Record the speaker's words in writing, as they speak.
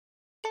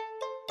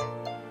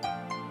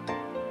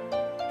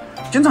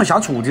经常下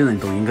厨的人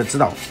都应该知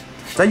道，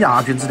在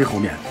鸭菌子的后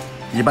面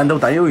一般都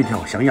带有一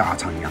条像鸭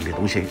肠一样的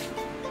东西，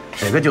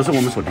这个就是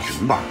我们说的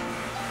菌把，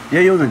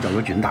也有人叫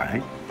做菌带。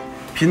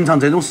平常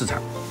这种食材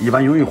一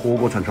般用于火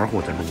锅串串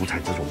和在卤菜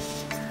之中。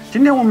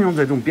今天我们用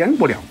这种煸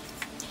锅料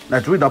来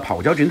做一道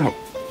泡椒菌头，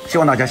希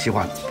望大家喜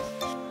欢。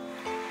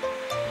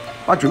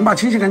把菌把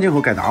清洗干净后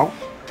盖刀，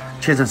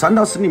切成3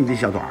到4厘米的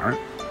小段儿，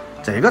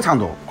这个长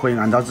度可以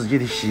按照自己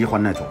的喜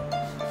欢来做。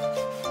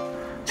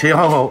切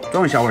好后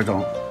装入小碗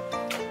中，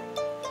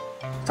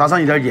撒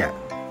上一点盐、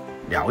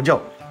料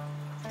酒，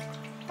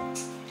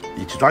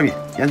一起抓匀，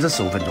腌制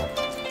15分钟。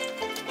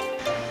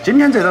今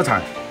天这道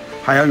菜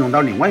还要用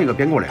到另外一个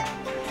煸锅料，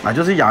那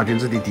就是鸭菌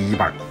子的底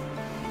板。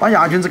把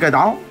鸭菌子盖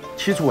刀，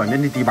取出外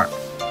面的底板，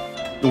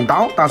用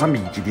刀打上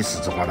密集的十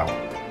字花刀。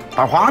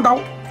打花刀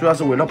主要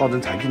是为了保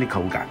证菜品的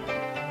口感。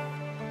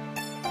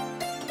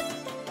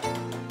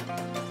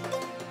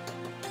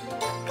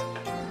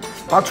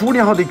把处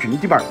理好的菌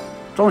底板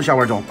装入小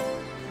碗中，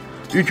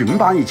与菌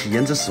把一起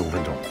腌制15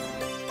分钟。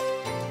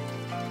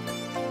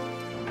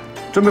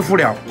准备辅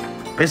料：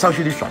备少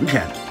许的蒜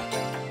片、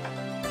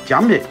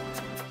姜灭、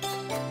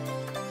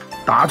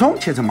大葱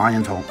切成麻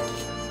烟葱、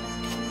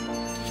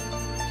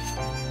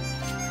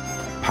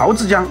泡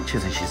子姜切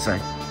成细丝、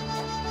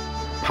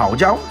泡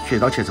椒削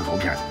刀切成厚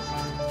片，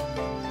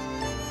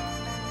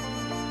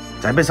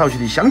再备少许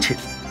的香芹，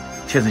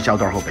切成小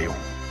段后备用。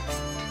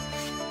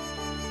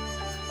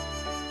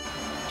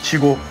起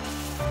锅，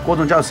锅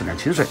中加入适量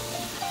清水，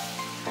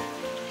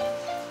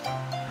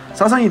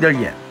撒上一点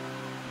盐、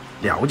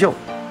料酒，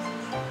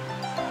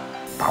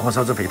大火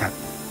烧至沸腾。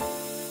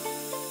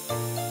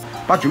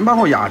把菌把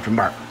和鸭菌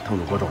把投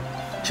入锅中，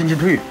轻轻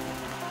推匀。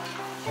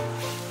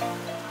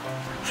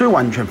水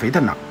完全沸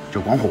腾了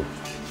就关火，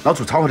捞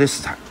出炒好的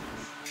食材，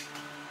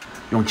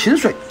用清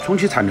水冲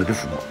去残留的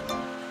浮沫，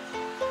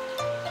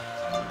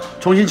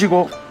重新起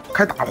锅，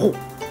开大火。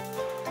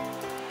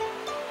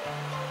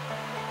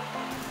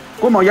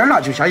锅冒烟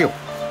了就下油，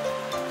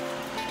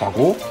滑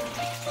锅，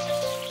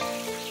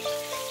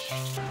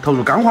投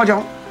入干花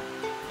椒，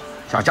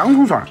下姜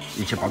葱蒜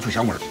一起爆出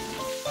香味儿。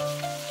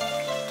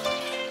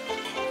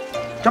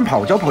将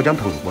泡椒、泡姜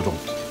投入锅中，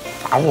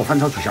大火翻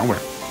炒出香味儿。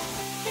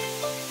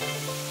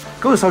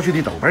勾入少许的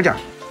豆瓣酱，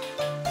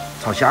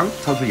炒香，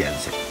炒出颜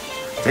色。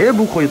这一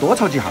步可以多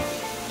炒几下，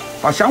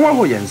把香味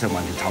和颜色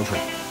完全炒出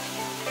来。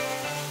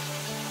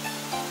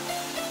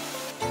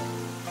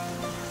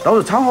倒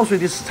入焯好水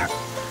的食材，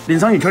淋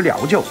上一圈料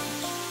酒，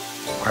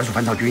快速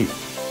翻炒均匀。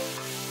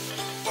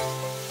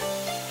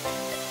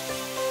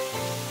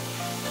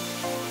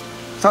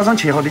撒上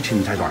切好的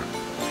芹菜段，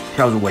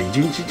调入味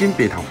精、鸡精、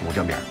白糖、胡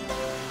椒面、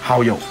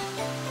蚝油、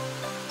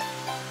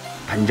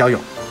藤椒油，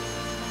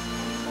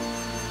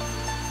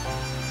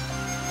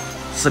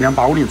适量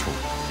包龄醋，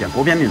沿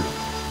锅边淋入，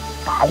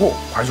大火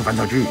快速翻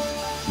炒均匀，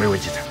美味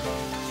即餐。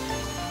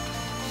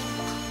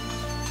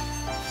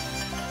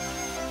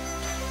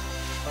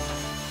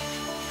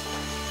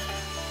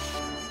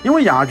因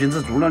为鸭菌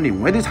子做了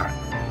另外的菜，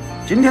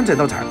今天这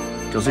道菜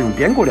就是用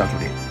煸锅料做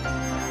的，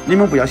你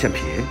们不要嫌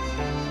撇。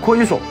可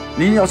以说，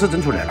你要是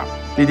蒸出来了，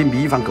你的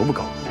米饭够不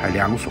够还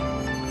两说。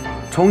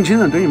重庆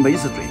人对于美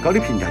食最高的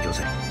评价就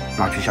是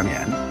拿去下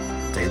面，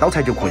这道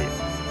菜就可以。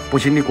不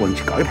信你个人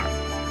去高一盘。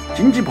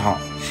经济不好，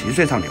细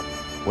水长流。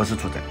我是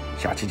厨子，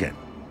下期见。